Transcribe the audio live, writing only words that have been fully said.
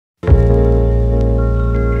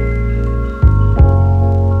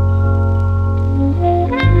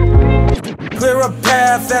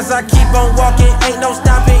rap fast, I keep on walking. Ain't no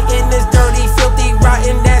stopping in this dirty, filthy,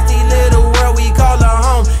 rotten, nasty little world we call a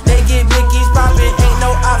home. They get Mickey's popping, ain't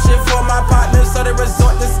no option for my partners, so they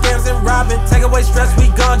resort to scams and robbing. Take away stress,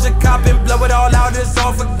 we ganja copping, blow it all out, it's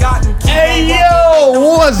all forgotten. Hey yo,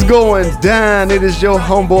 what's going down? It is your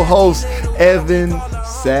humble host, Evan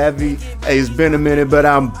Savvy. Hey, it's been a minute, but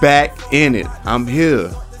I'm back in it. I'm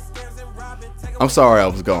here. I'm sorry I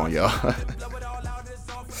was gone, y'all.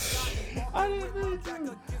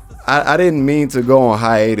 I didn't mean to go on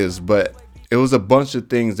hiatus, but it was a bunch of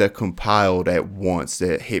things that compiled at once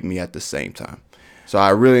that hit me at the same time. So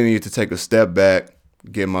I really needed to take a step back,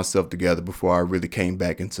 get myself together before I really came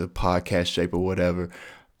back into podcast shape or whatever.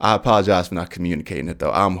 I apologize for not communicating it,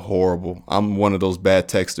 though. I'm horrible. I'm one of those bad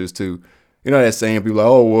texters, too. You know that saying, people like,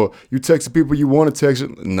 oh, well, you text the people you want to text.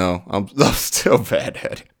 No, I'm still bad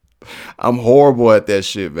at it. I'm horrible at that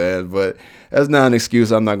shit, man. But that's not an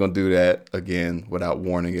excuse. I'm not going to do that again without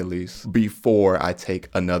warning, at least. Before I take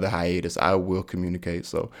another hiatus, I will communicate.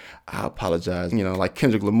 So I apologize. You know, like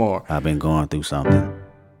Kendrick Lamar. I've been going through something.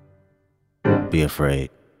 Be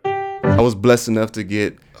afraid. I was blessed enough to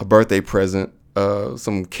get a birthday present,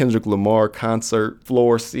 some Kendrick Lamar concert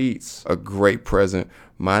floor seats. A great present.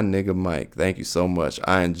 My nigga Mike, thank you so much.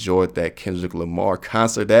 I enjoyed that Kendrick Lamar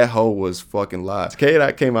concert. That hoe was fucking live.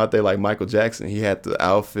 K-Dot came out there like Michael Jackson. He had the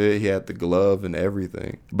outfit, he had the glove and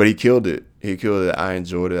everything. But he killed it. I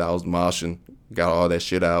enjoyed it. I was moshing, got all that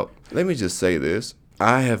shit out. Let me just say this.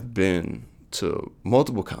 I have been to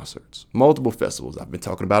multiple concerts, multiple festivals I've been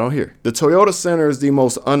talking about on here. The Toyota Center is the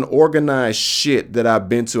most unorganized shit that I've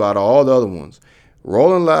been to out of all the other ones.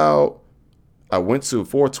 Rolling Loud, I went to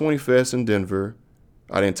 420 Fest in Denver.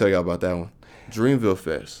 I didn't tell y'all about that one. Dreamville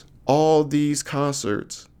Fest. All these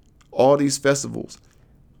concerts, all these festivals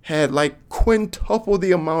had like quintuple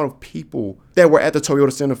the amount of people that were at the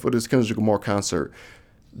Toyota Center for this Kendrick Lamar concert.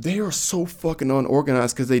 They are so fucking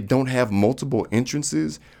unorganized because they don't have multiple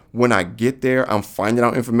entrances. When I get there, I'm finding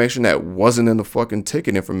out information that wasn't in the fucking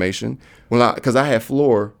ticket information. Because I had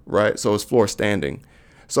floor, right? So it's floor standing.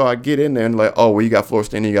 So I get in there and like, oh, well, you got floor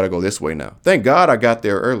standing, you got to go this way now. Thank God I got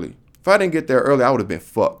there early. If I didn't get there early, I would have been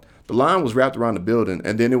fucked. The line was wrapped around the building,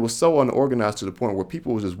 and then it was so unorganized to the point where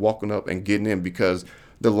people was just walking up and getting in because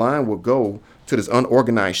the line would go to this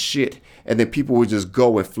unorganized shit, and then people would just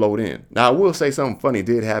go and float in. Now, I will say something funny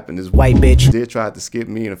did happen. This white bitch did try to skip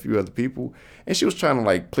me and a few other people, and she was trying to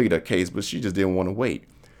like plead her case, but she just didn't want to wait.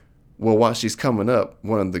 Well, while she's coming up,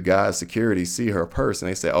 one of the guys' security see her purse, and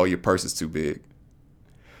they say, oh, your purse is too big.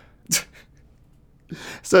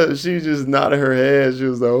 So she just nodded her head. She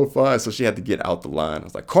was like, oh, fine. So she had to get out the line. I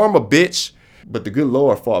was like, karma, bitch. But the good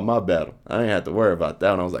Lord fought my battle. I didn't have to worry about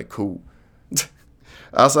that. And I was like, cool.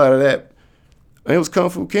 Outside of that, it was Kung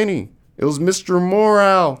Fu Kenny. It was Mr.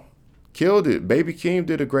 Morale. Killed it. Baby Keem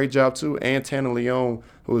did a great job, too. And Tana Leone,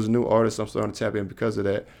 who is a new artist. I'm starting to tap in because of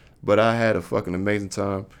that. But I had a fucking amazing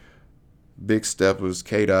time. Big step was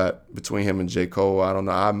K-Dot between him and J. Cole. I don't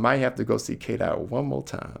know. I might have to go see K-Dot one more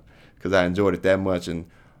time, because I enjoyed it that much, and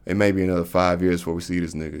it may be another 5 years before we see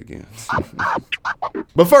this nigga again.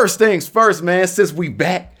 But first things first, man, since we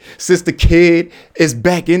back, since the kid is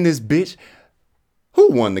back in this bitch,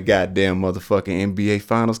 who won the goddamn motherfucking NBA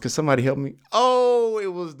Finals? Can somebody help me? Oh,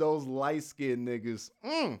 it was those light-skinned niggas.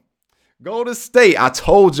 Golden State. I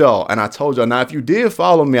told y'all. Now, if you did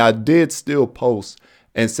follow me, I did still post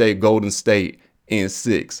and say Golden State in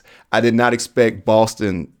 6. I did not expect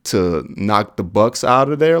Boston to knock the Bucks out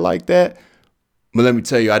of there like that. But let me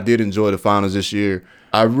tell you, I did enjoy the finals this year.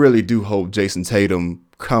 I really do hope Jason Tatum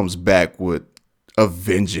comes back with a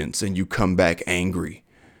vengeance and you come back angry.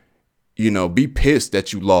 You know, be pissed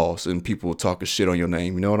that you lost and people talking shit on your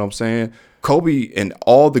name. You know what I'm saying? Kobe and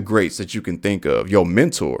all the greats that you can think of, your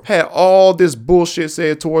mentor, had all this bullshit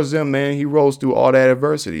said towards them, man. He rose through all that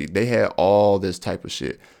adversity. They had all this type of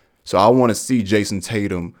shit. So I want to see Jason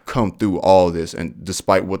Tatum come through all this. And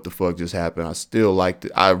despite what the fuck just happened, I still like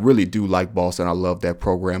it. I really do like Boston. I love that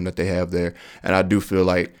program that they have there. And I do feel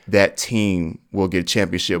like that team will get a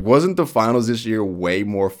championship. Wasn't the finals this year way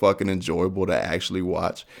more fucking enjoyable to actually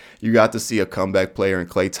watch? You got to see a comeback player in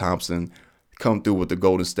Klay Thompson come through with the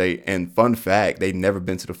Golden State. And fun fact, they'd never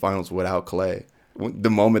been to the finals without Klay.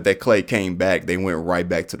 The moment that Klay came back, they went right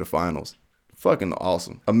back to the finals. Fucking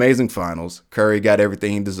awesome. Amazing finals. Curry got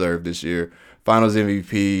everything he deserved this year. Finals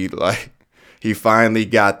MVP, like, he finally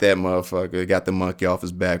got that motherfucker, got the monkey off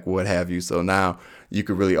his back, what have you. So now you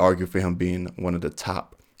could really argue for him being one of the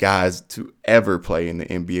top guys to ever play in the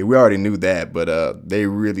NBA. We already knew that, but they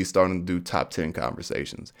really starting to do top 10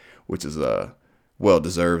 conversations, which is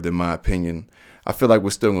well-deserved in my opinion. I feel like we're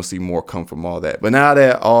still going to see more come from all that. But now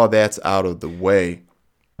that all that's out of the way,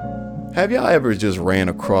 Have y'all ever just ran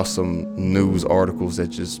across some news articles that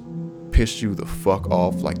just pissed you the fuck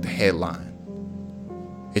off, like the headline?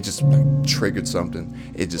 It just like triggered something.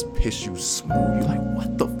 It just pissed you smooth. You're like,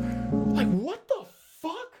 what the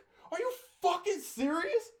fuck? Are you fucking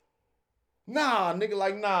serious? Nah, nigga,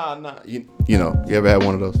 like, nah. You know, you ever had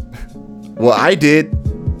one of those? Well, I did.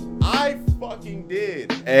 I fucking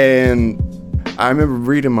did. And I remember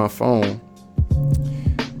reading my phone.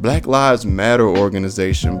 Black Lives Matter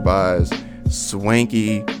organization buys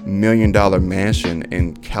swanky $1 million mansion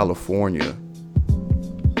in California.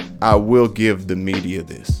 I will give the media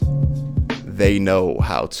this. They know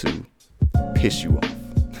how to piss you off.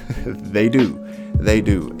 They do.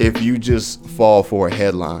 If you just fall for a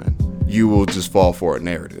headline, you will just fall for a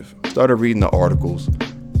narrative. Started reading the articles,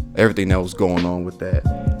 everything that was going on with that.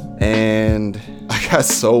 And I got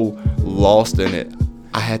so lost in it,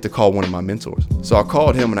 I had to call one of my mentors. So I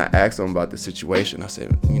called him and I asked him about the situation. I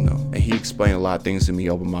said, and he explained a lot of things to me,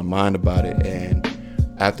 opened my mind about it. And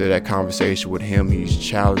after that conversation with him, he's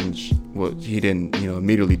challenged, well, he didn't,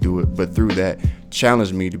 immediately do it, but through that,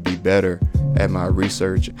 challenged me to be better at my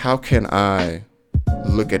research. How can I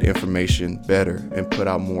look at information better and put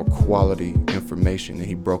out more quality information? And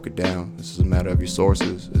he broke it down. This is a matter of your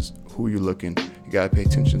sources, is who you're looking. You gotta pay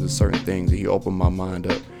attention to certain things. And he opened my mind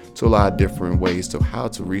up to a lot of different ways to how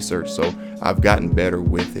to research. So I've gotten better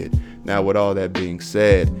with it. Now, with all that being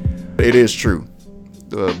said, it is true.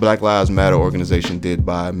 The Black Lives Matter organization did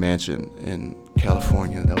buy a mansion in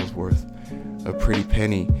California that was worth a pretty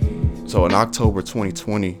penny. So in October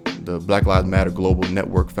 2020, the Black Lives Matter Global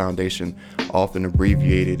Network Foundation, often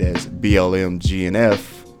abbreviated as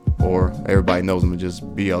BLMGNF, or everybody knows them as just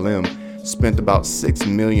BLM, spent about $6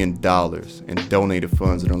 million in donated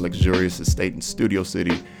funds in a luxurious estate in Studio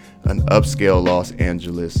City, an upscale Los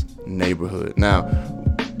Angeles neighborhood. Now,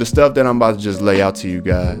 the stuff that I'm about to just lay out to you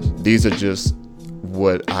guys, these are just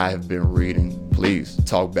what I have been reading. Please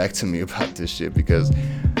talk back to me about this shit, because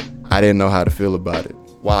I didn't know how to feel about it.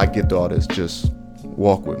 While I get through all this, just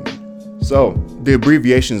walk with me. So the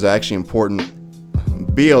abbreviations are actually important.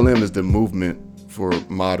 BLM is the movement for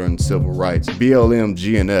modern civil rights.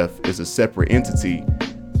 BLM-GNF is a separate entity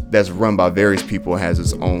that's run by various people and has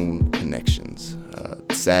its own connections.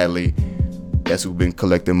 Sadly, that's who've been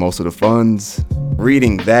collecting most of the funds.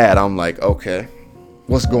 Reading that, I'm like, okay,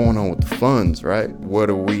 what's going on with the funds, right? What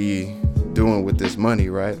are we doing with this money,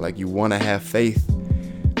 right? Like, you want to have faith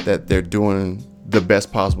that they're doing the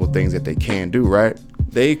best possible things that they can do, right?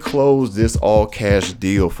 They closed this all cash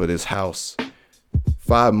deal for this house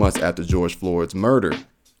 5 months after George Floyd's murder.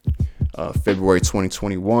 February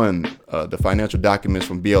 2021, the financial documents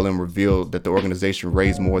from BLM revealed that the organization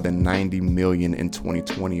raised more than $90 million in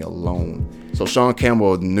 2020 alone. So Sean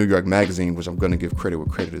Campbell of the New York Magazine, which I'm going to give credit where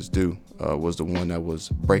credit is due, was the one that was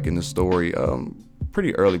breaking the story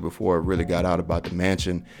pretty early before it really got out about the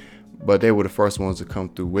mansion. But they were the first ones to come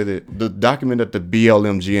through with it. The document that the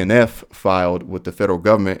BLM-GNF filed with the federal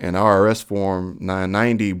government in IRS Form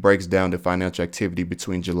 990 breaks down the financial activity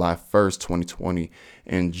between July 1st, 2020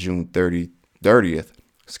 and June 30th,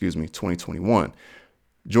 2021.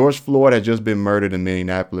 George Floyd had just been murdered in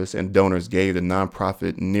Minneapolis, and donors gave the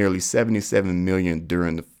nonprofit nearly $77 million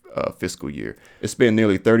during the fiscal year. It spent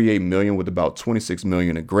nearly $38 million, with about $26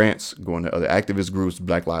 million in grants going to other activist groups,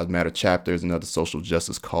 Black Lives Matter chapters, and other social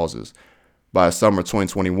justice causes. By summer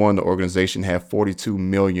 2021, the organization had $42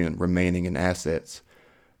 million remaining in assets.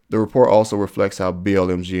 The report also reflects how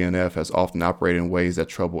BLM-GNF has often operated in ways that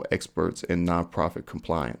trouble experts in nonprofit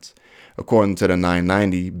compliance. According to the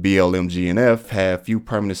 990, BLM-GNF had few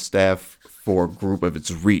permanent staff for a group of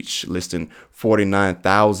its reach, listing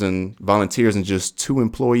 49,000 volunteers and just 2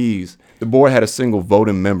 employees. The board had a single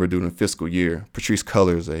voting member during the fiscal year, Patrice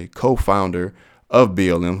Cullors, a co-founder of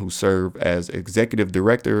BLM, who served as executive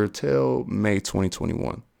director till May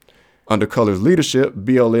 2021. Under Cullors' leadership,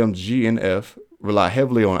 BLM-GNF relied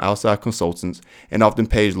heavily on outside consultants and often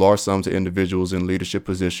paid large sums to individuals in leadership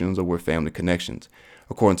positions or with family connections.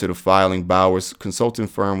 According to the filing, Bowers' consulting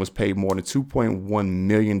firm was paid more than $2.1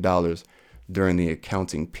 million during the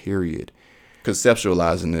accounting period.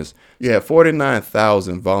 Conceptualizing this, you had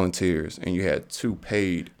 49,000 volunteers and you had 2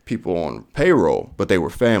 paid people on payroll, but they were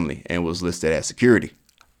family and was listed as security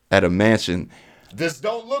at a mansion. This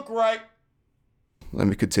don't look right. Let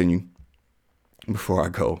me continue before I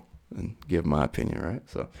go and give my opinion, right?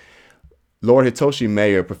 So, Lord Hitoshi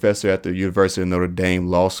Mayer, professor at the University of Notre Dame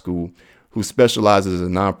Law School, who specializes in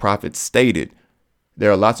nonprofits, stated, "There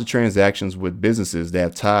are lots of transactions with businesses that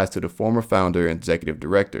have ties to the former founder and executive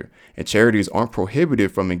director, and charities aren't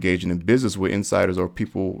prohibited from engaging in business with insiders or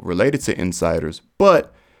people related to insiders,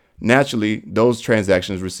 but Naturally, those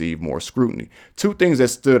transactions received more scrutiny. Two things that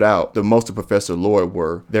stood out the most to Professor Lloyd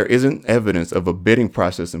were there isn't evidence of a bidding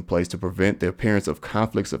process in place to prevent the appearance of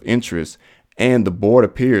conflicts of interest, and the board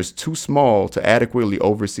appears too small to adequately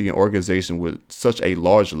oversee an organization with such a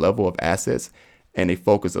large level of assets and a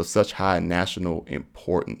focus of such high national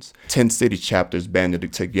importance. 10 city chapters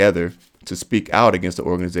banded together to speak out against the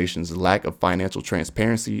organization's lack of financial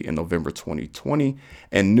transparency in November 2020,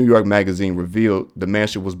 and New York Magazine revealed the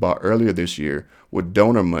mansion was bought earlier this year with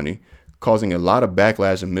donor money, causing a lot of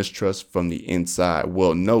backlash and mistrust from the inside.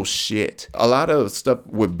 Well, no shit. A lot of stuff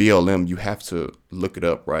with BLM, you have to look it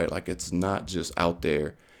up, right? Like, it's not just out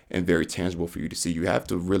there and very tangible for you to see. You have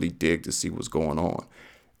to really dig to see what's going on.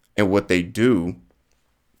 And what they do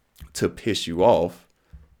to piss you off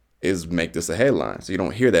is make this a headline. So you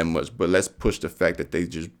don't hear that much, but let's push the fact that they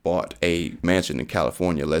just bought a mansion in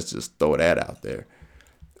California. Let's just throw that out there.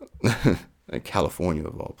 In California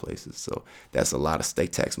of all places. So that's a lot of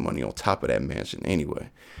state tax money on top of that mansion anyway.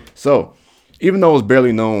 So even though it's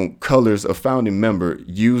barely known, Colors, a founding member,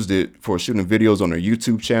 used it for shooting videos on her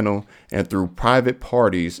YouTube channel and through private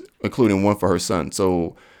parties, including one for her son.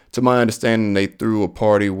 So to my understanding, they threw a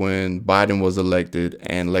party when Biden was elected,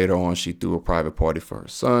 and later on she threw a private party for her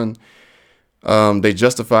son. They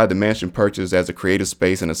justified the mansion purchase as a creative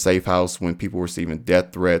space and a safe house when people were receiving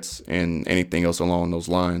death threats and anything else along those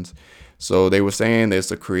lines. So they were saying that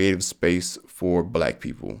it's a creative space for Black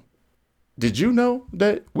people. Did you know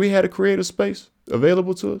that we had a creative space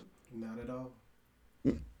available to us? Not at all.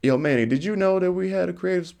 Yo, Manny, did you know that we had a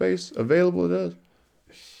creative space available to us?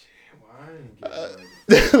 Shit, why I didn't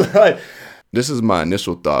get Like, this is my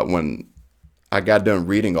initial thought when I got done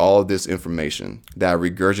reading all of this information that I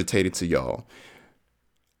regurgitated to y'all.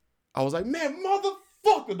 I was like, man,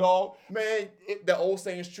 motherfucker, dog. Man, the old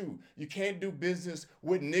saying is true. You can't do business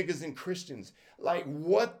with niggas and Christians. Like,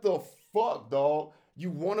 what the fuck, dog? You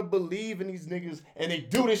want to believe in these niggas and they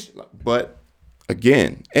do this. But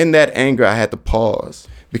again, in that anger, I had to pause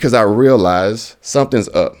because I realized something's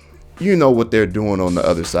up. You know what they're doing on the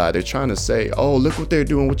other side. They're trying to say, oh, look what they're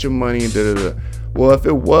doing with your money and da-da-da. Well, if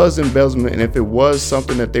it was embezzlement and if it was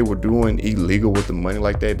something that they were doing illegal with the money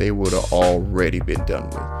like that, they would have already been done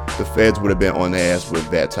with. The feds would have been on their ass with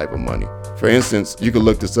that type of money. For instance, you could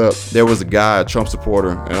look this up. There was a guy, a Trump supporter,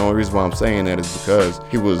 and the only reason why I'm saying that is because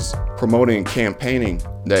he was promoting, campaigning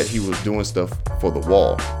that he was doing stuff for the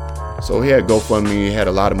wall. So he had GoFundMe, he had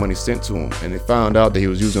a lot of money sent to him, and they found out that he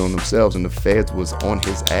was using it on themselves and the feds was on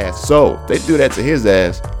his ass. So they do that to his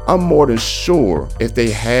ass. I'm more than sure if they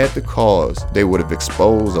had the cause, they would have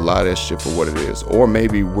exposed a lot of that shit for what it is. Or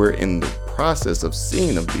maybe we're in the process of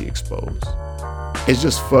seeing them be exposed. It's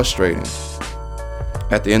just frustrating.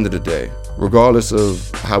 At the end of the day, regardless of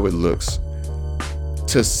how it looks,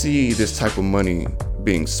 to see this type of money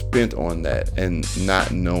being spent on that and not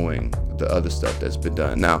knowing the other stuff that's been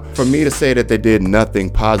done. Now, for me to say that they did nothing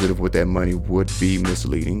positive with that money would be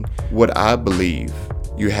misleading. What I believe,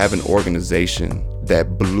 you have an organization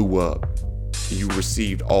that blew up. You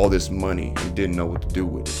received all this money and didn't know what to do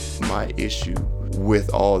with it. My issue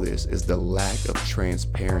with all this is the lack of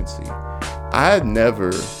transparency. I've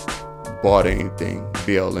never bought anything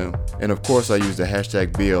BLM. And of course I use the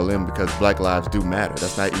hashtag BLM because Black lives do matter.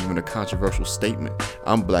 That's not even a controversial statement.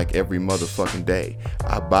 I'm Black every motherfucking day.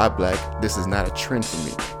 I buy Black. This is not a trend for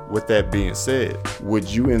me. With that being said, would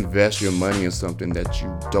you invest your money in something that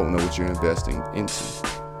you don't know what you're investing into?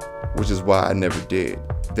 Which is why I never did.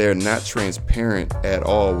 They're not transparent at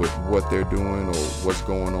all with what they're doing or what's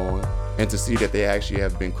going on. And to see that they actually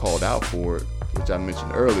have been called out for it, which I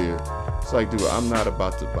mentioned earlier, it's like, dude, I'm not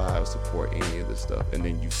about to buy or support any of this stuff. And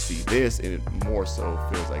then you see this and it more so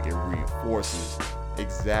feels like it reinforces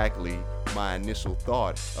exactly my initial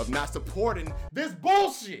thought of not supporting this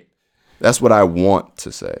bullshit. That's what I want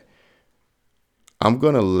to say. I'm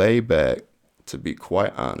going to lay back, to be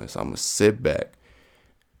quite honest. I'm going to sit back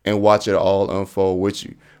and watch it all unfold with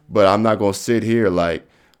you. But I'm not going to sit here like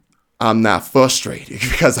I'm not frustrated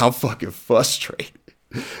because I'm fucking frustrated.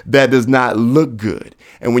 That does not look good.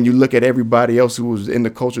 And when you look at everybody else who was in the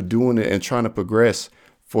culture doing it and trying to progress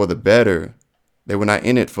for the better, they were not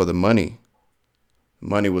in it for the money.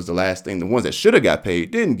 Money was the last thing. The ones that should have got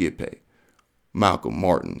paid didn't get paid. Malcolm,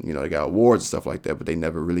 Martin, they got awards and stuff like that, but they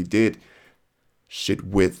never really did shit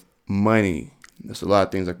with money. There's a lot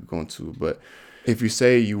of things I could go into, but if you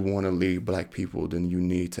say you want to lead Black people, then you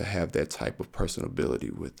need to have that type of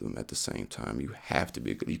personability with them at the same time. You have to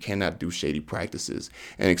be good. You cannot do shady practices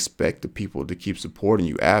and expect the people to keep supporting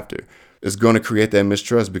you after. It's going to create that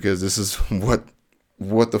mistrust because this is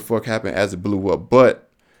what the fuck happened as it blew up. But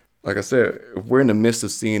like I said, if we're in the midst of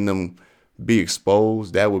seeing them be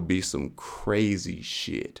exposed, that would be some crazy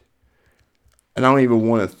shit. And I don't even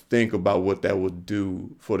want to think about what that would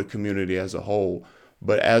do for the community as a whole.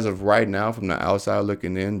 But as of right now, from the outside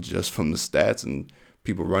looking in, just from the stats and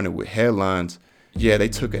people running with headlines, yeah, they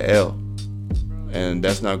took a L. And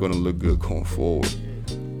that's not going to look good going forward.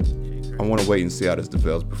 I want to wait and see how this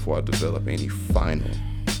develops before I develop any final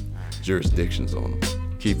jurisdictions on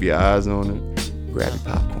them. Keep your eyes on it. Grab your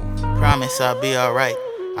popcorn. Promise I'll be alright.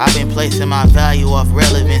 I've been placing my value off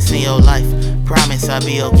relevance in your life. Promise I'll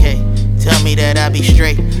be okay. Tell me that I'll be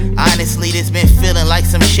straight. Honestly, this been feeling like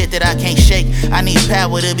some shit that I can't shake. I need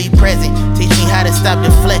power to be present. Teach me how to stop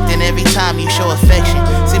deflecting every time you show affection.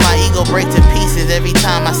 See my ego break to pieces every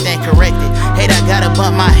time I stand corrected. Hate I gotta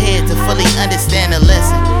bump my head to fully understand the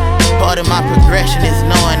lesson. Part of my progression is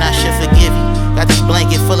knowing I should forgive you. Got this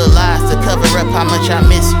blanket full of lies to cover up how much I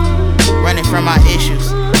miss you. Running from my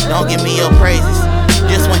issues, don't give me your praises.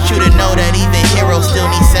 Just want you to know that even heroes still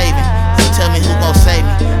need saving. So tell me who gon' save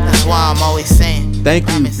me. That's why I'm always saying. Thank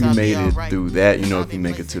you if you made it through that. You know, if you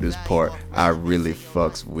make it to this part, I really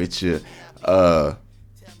fucks with you.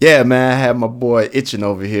 Yeah, man, I had my boy itching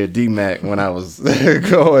over here, D-Mac, when I was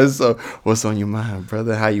going. So what's on your mind,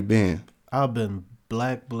 brother? How you been? I've been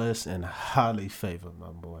black, blessed, and highly favored, my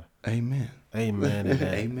boy. Amen. Amen to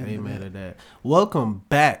that. Amen to that. Welcome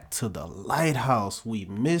back to the Lighthouse. We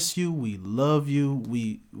miss you. We love you.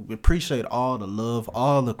 We appreciate all the love,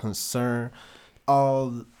 all the concern,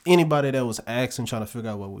 anybody that was asking, trying to figure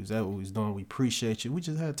out what we was doing. We appreciate you. We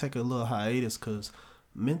just had to take a little hiatus because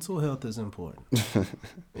mental health is important.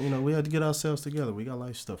 You know, we had to get ourselves together. We got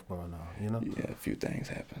life stuff going on, you know? Yeah, a few things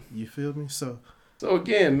happen. You feel me? So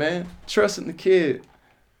again, man, trusting the kid.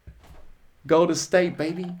 Go to state,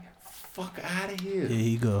 baby. Fuck out of here. here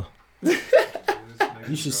you go.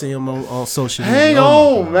 You should see him on social media. Hang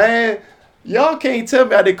on, man. Y'all can't tell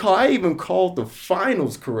me I did call. I even called the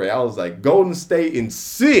finals correct. I was like, Golden State in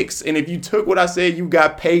 6. And if you took what I said, you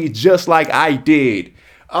got paid just like I did.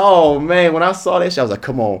 Oh, man. When I saw that shit, I was like,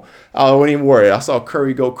 come on. I wasn't even worried. I saw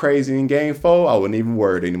Curry go crazy in game 4. I wasn't even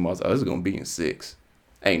worried anymore. I was like, this is going to be in 6.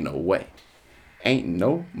 Ain't no way. Ain't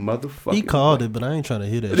no motherfucker. He called it, but I ain't trying to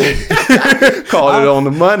hear that shit. Called it on the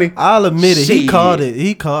money. I'll admit it. He Shit. called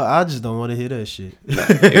it. I just don't want to hear that shit.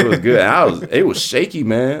 It was good. It was shaky,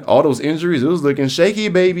 man. All those injuries, it was looking shaky,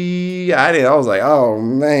 baby. I was like, oh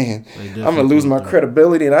man, I'm gonna lose my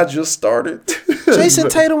credibility, and I just started. Jason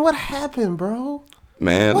Tatum, what happened, bro?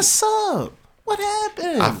 Man, What's up? What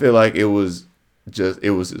happened? I feel like it was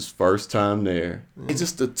his first time there. It's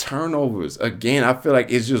just the turnovers. Again, I feel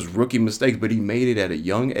like it's just rookie mistakes, but he made it at a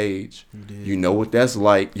young age. You know what that's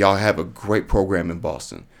like. Y'all have a great program in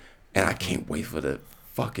Boston. And I can't wait for the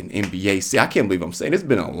fucking NBA. See, I can't believe I'm saying it's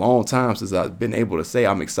been a long time since I've been able to say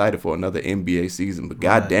I'm excited for another NBA season, but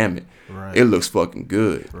god damn it. It looks fucking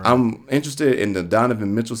good. I'm interested in the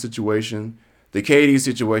Donovan Mitchell situation, the KD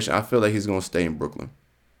situation. I feel like he's going to stay in Brooklyn.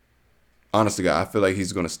 Honestly, God, I feel like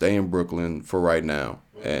he's going to stay in Brooklyn for right now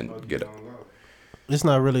and get it. It's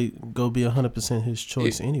not really going to be 100% his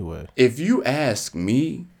choice anyway. If you ask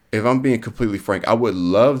me, if I'm being completely frank, I would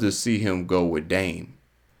love to see him go with Dame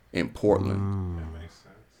in Portland. That makes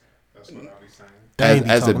sense. That's what I'll be saying.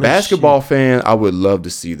 As a basketball fan, I would love to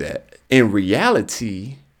see that. In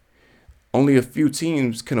reality, only a few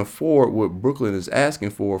teams can afford what Brooklyn is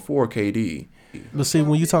asking for KD. But see,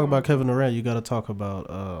 when you talk about Kevin Durant, you got to talk about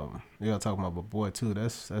my boy too.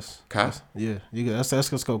 That's Kai? That's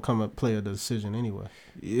just gonna come and play a decision anyway.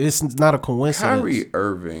 It's not a coincidence. Kyrie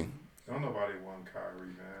Irving. Don't nobody want Kyrie,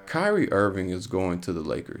 man. Kyrie Irving is going to the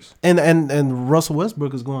Lakers. And Russell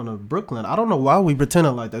Westbrook is going to Brooklyn. I don't know why we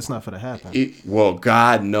pretending like that's not for to happen. Well,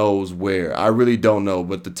 God knows where. I really don't know.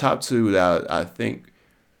 But the top two that I think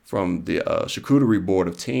from the charcuterie board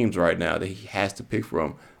of teams right now that he has to pick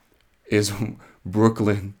from is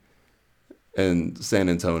Brooklyn and San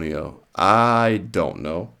Antonio. I don't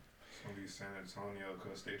know. It's going to be San Antonio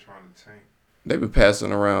because they trying to tank. They've been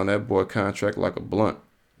passing around that boy contract like a blunt.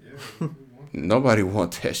 Yeah. Nobody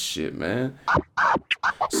want that shit, man.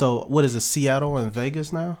 So, what is it, Seattle and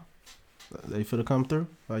Vegas now? They finna come through?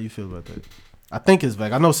 How you feel about that? I think it's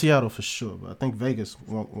Vegas. I know Seattle for sure, but I think Vegas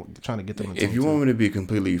trying to get them into If you want me to be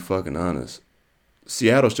completely fucking honest,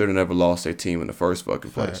 Seattle should have never lost their team in the first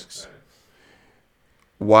fucking place. Facts.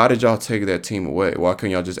 Why did y'all take that team away? Why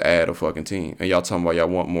couldn't y'all just add a fucking team? And y'all talking about y'all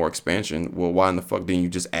want more expansion. Well, why in the fuck didn't you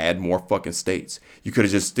just add more fucking states? You could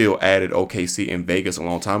have just still added OKC and Vegas a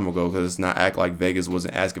long time ago because it's not act like Vegas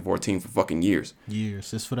wasn't asking for a team for fucking years.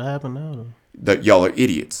 It's for to happen now, though. Y'all are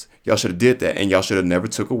idiots. Y'all should have did that, and y'all should have never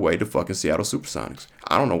took away the fucking Seattle Supersonics.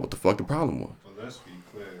 I don't know what the fuck the problem was. But let's be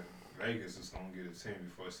clear. Vegas is gonna get a team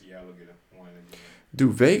before Seattle get one again.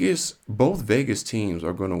 Dude, both Vegas teams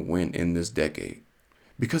are gonna win in this decade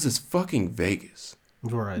because it's fucking Vegas.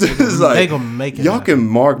 Right. It's like, they gonna make it y'all happen. can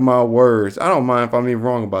mark my words. I don't mind if I'm even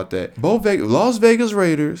wrong about that. Both Las Vegas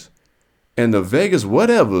Raiders and the Vegas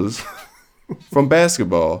whatevers from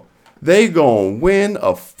basketball, they gonna win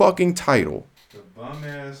a fucking title. The bum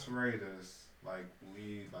ass Raiders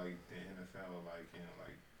lead the NFL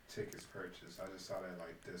tickets purchased. I just saw that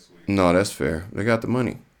this week. No, that's fair. They got the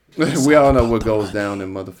money. We all know what goes down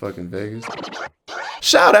in motherfucking Vegas.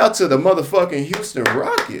 Shout out to the motherfucking Houston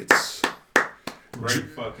Rockets. Great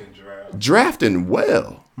fucking draft. Drafting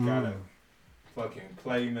well. Got a fucking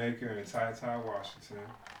playmaker in Ty Washington.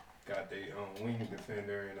 Got their wing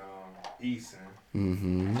defender in Eason.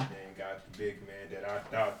 Mm-hmm. Then got the big man that I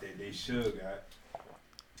thought that they should got.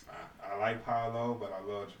 I like Paolo, but I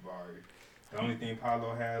love Jabari. The only thing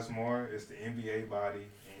Paolo has more is the NBA body,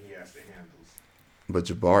 and he has the handles. But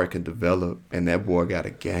Jabari can develop, and that boy got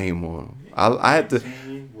a game on him. I had to.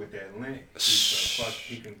 With that length,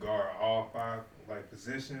 he can guard all 5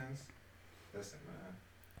 positions. Listen, man.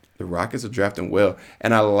 The Rockets are drafting well,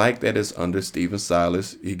 and I like that it's under Steven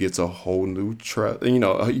Silas. He gets a whole new try.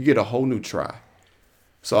 You get a whole new try.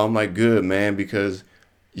 So I'm like, good, man, because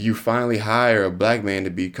you finally hire a black man to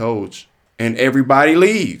be coach, and everybody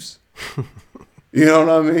leaves. You know what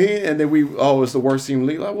I mean? And then it's the worst team in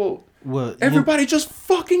the league. Like, well, everybody just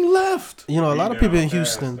fucking left. A lot of people in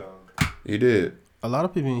Houston. He did. A lot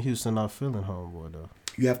of people in Houston not feeling homeboy though.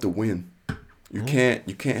 You have to win. You can't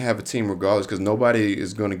have a team regardless, because nobody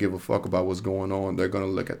is going to give a fuck about what's going on. They're going to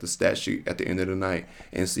look at the stat sheet at the end of the night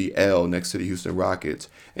and see L next to the Houston Rockets,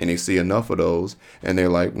 and they see enough of those, and they're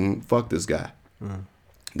like, fuck this guy.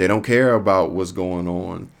 They don't care about what's going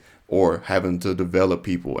on or having to develop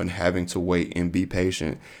people and having to wait and be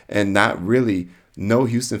patient, and not really. No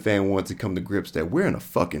Houston fan wants to come to grips that we're in a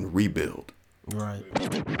fucking rebuild. Right.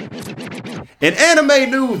 In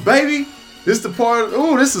anime news, baby. This the part.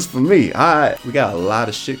 This is for me. We got a lot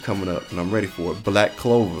of shit coming up, and I'm ready for it. Black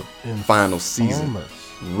Clover final season.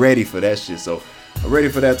 Ready for that shit. So I'm ready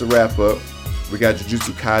for that to wrap up. We got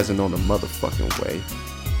Jujutsu Kaisen on the motherfucking way.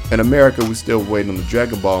 In America, we still waiting on the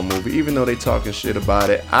Dragon Ball movie, even though they talking shit about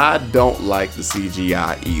it. I don't like the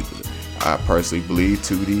CGI either. I personally believe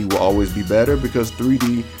 2D will always be better, because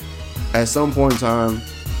 3D, at some point in time,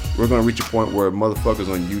 we're going to reach a point where motherfuckers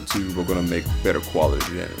on YouTube are going to make better quality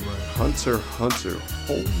than it. Right. Hunter,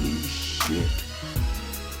 holy shit.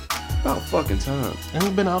 About fucking time. Ain't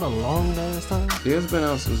it been out a long ass time? Yeah, it's been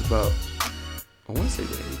out since about, I want to say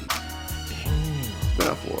the 80s. Damn. It's been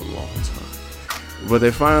out for a long time. But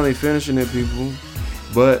they're finally finishing it, people.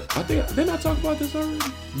 But I think, didn't I talk about this already?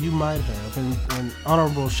 You might have. And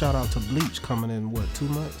honorable shout out to Bleach coming in, 2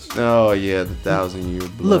 months? Oh, yeah, the 1,000-year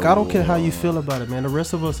blow. Look, I don't care how you feel about it, man. The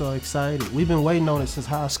rest of us are excited. We've been waiting on it since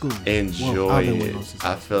high school. Enjoy it.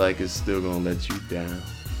 I feel like it's still going to let you down.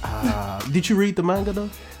 Did you read the manga, though?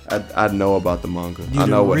 I know about the manga. I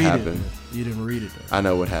know what happened. You didn't read it, though. I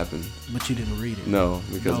know what happened. But you didn't read it. No,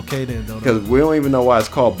 because okay then, though. Because we don't even know why it's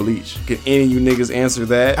called Bleach. Can any of you niggas answer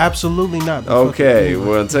that? Absolutely not. Okay,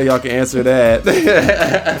 well, until y'all can answer that,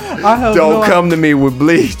 don't come to me with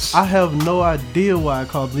Bleach. I have no idea why I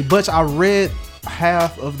called Bleach, but I read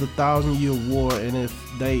half of the 1,000-Year War, and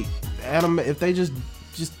if they just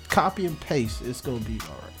copy and paste, it's gonna be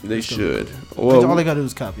all right. They should. Cool. Well, all they gotta do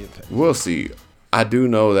is copy and paste. We'll see. I do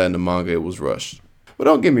know that in the manga it was rushed, but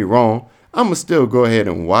don't get me wrong. I'm gonna still go ahead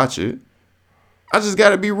and watch it. I just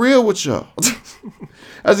gotta be real with y'all.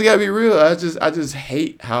 I just gotta be real. I just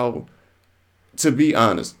hate how, to be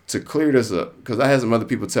honest, to clear this up, because I had some other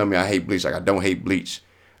people tell me I hate Bleach. Like, I don't hate Bleach.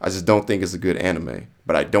 I just don't think it's a good anime,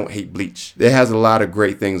 but I don't hate Bleach. It has a lot of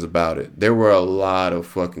great things about it. There were a lot of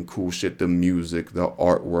fucking cool shit. The music, the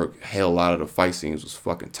artwork, hell, a lot of the fight scenes was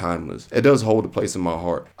fucking timeless. It does hold a place in my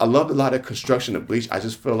heart. I loved a lot of construction of Bleach. I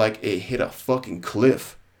just feel like it hit a fucking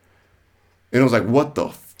cliff. And it was like, what the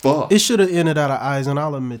fuck? It should have ended out of eyes, and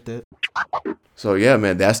I'll admit that. So yeah,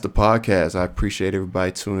 man, that's the podcast. I appreciate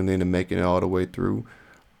everybody tuning in and making it all the way through.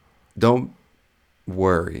 Don't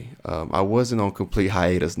worry. I wasn't on complete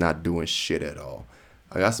hiatus, not doing shit at all.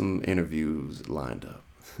 I got some interviews lined up.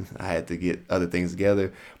 I had to get other things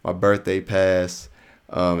together. My birthday passed.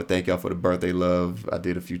 Thank y'all for the birthday love. I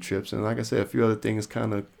did a few trips, and like I said, a few other things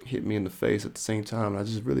kind of hit me in the face at the same time. I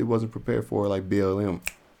just really wasn't prepared for it, like BLM.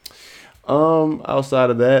 Outside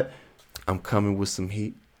of that, I'm coming with some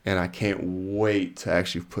heat, and I can't wait to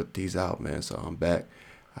actually put these out, man. So I'm back.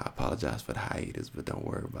 I apologize for the hiatus, but don't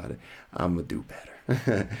worry about it. I'm gonna do better.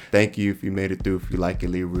 Thank you if you made it through. If you like it,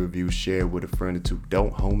 leave a review, share it with a friend or two.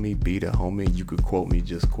 Don't homie, be the homie. You could quote me,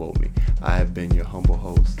 just quote me. I have been your humble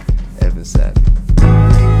host, Evan Savvy.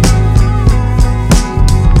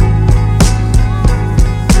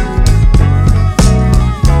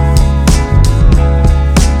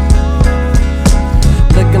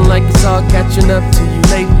 Looking like it's all catching up to you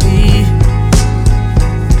lately.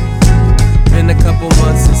 Been a couple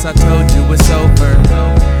months since I told you it's over.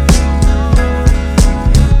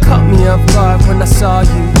 Caught me off guard when I saw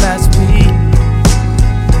you last week.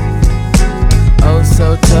 Oh,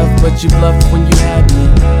 so tough, but you bluffed when you had me.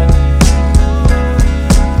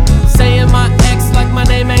 Saying my ex like my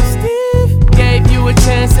name ain't Steve. Gave you a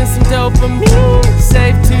chance and some dopamine.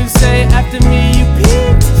 Safe to say after me you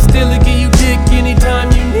peaked. Still give you dick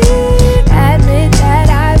anytime you need. Admit that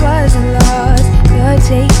I was lost. You're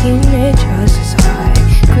taking it just as hard.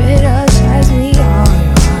 Criticize me all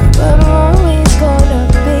your heart, but I'm always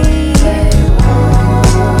gonna be where you are,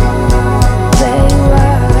 where you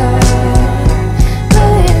are,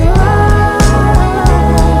 where you are.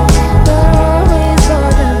 But I'm always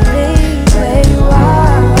gonna be where you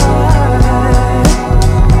are,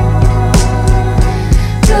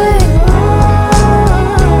 where you are.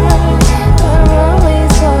 But I'm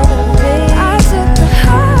always gonna be. I took the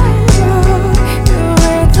high road. You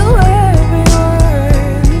went through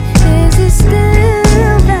everyone. Is it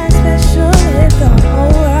still that special if the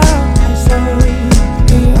whole world has known?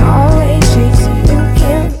 And you always chase it, you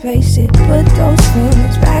can't face it. Put those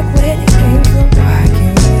feelings back where they came from. Why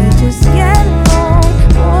can't we just get along?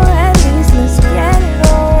 Or at least let's get it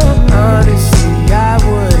on. Honestly, I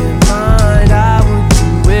wouldn't mind. I would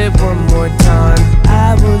do it one more time.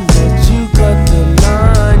 I would let you cut the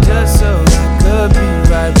line just so I could be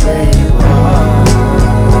right where you are.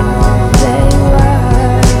 Where you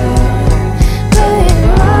are, where you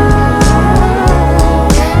are.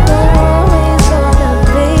 But I'm always gonna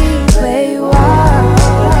be where you are,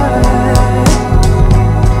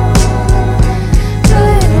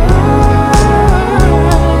 where you are. But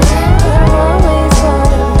I'm always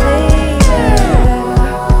gonna be where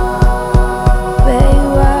you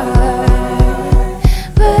are,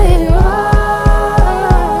 where you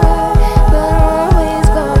are. But I'm always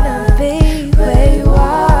gonna be where you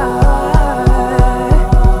are,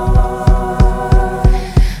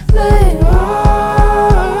 where you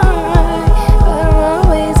are. But I'm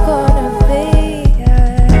always gonna be.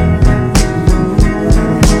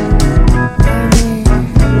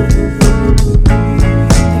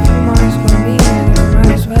 If I'm always gonna be there, then I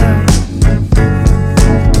might as well. I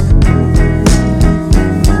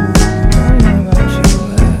don't know about you,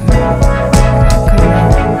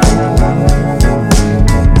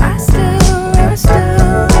 I still love you.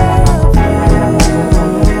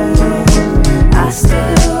 I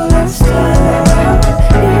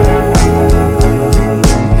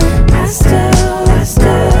still love you.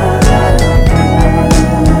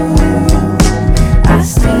 I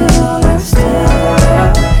still love you. I still love you.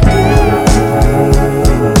 I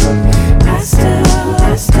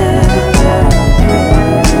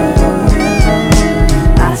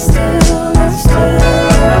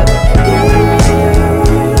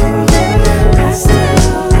still love you.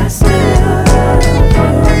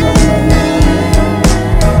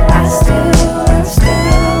 I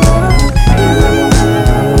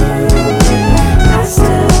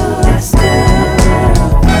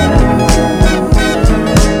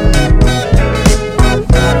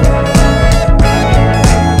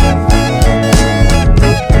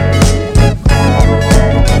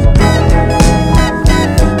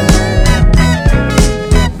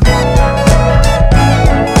still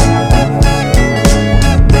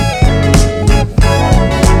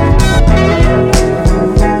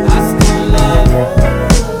love you.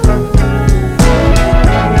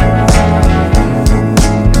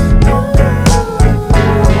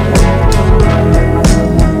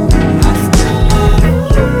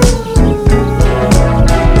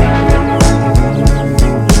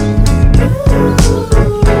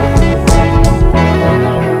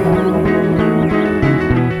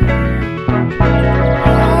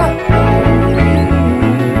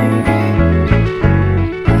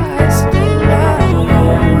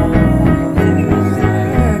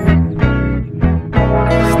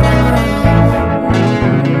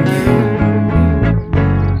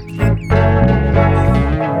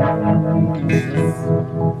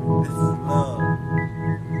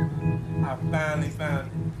 I finally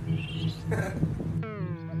found it.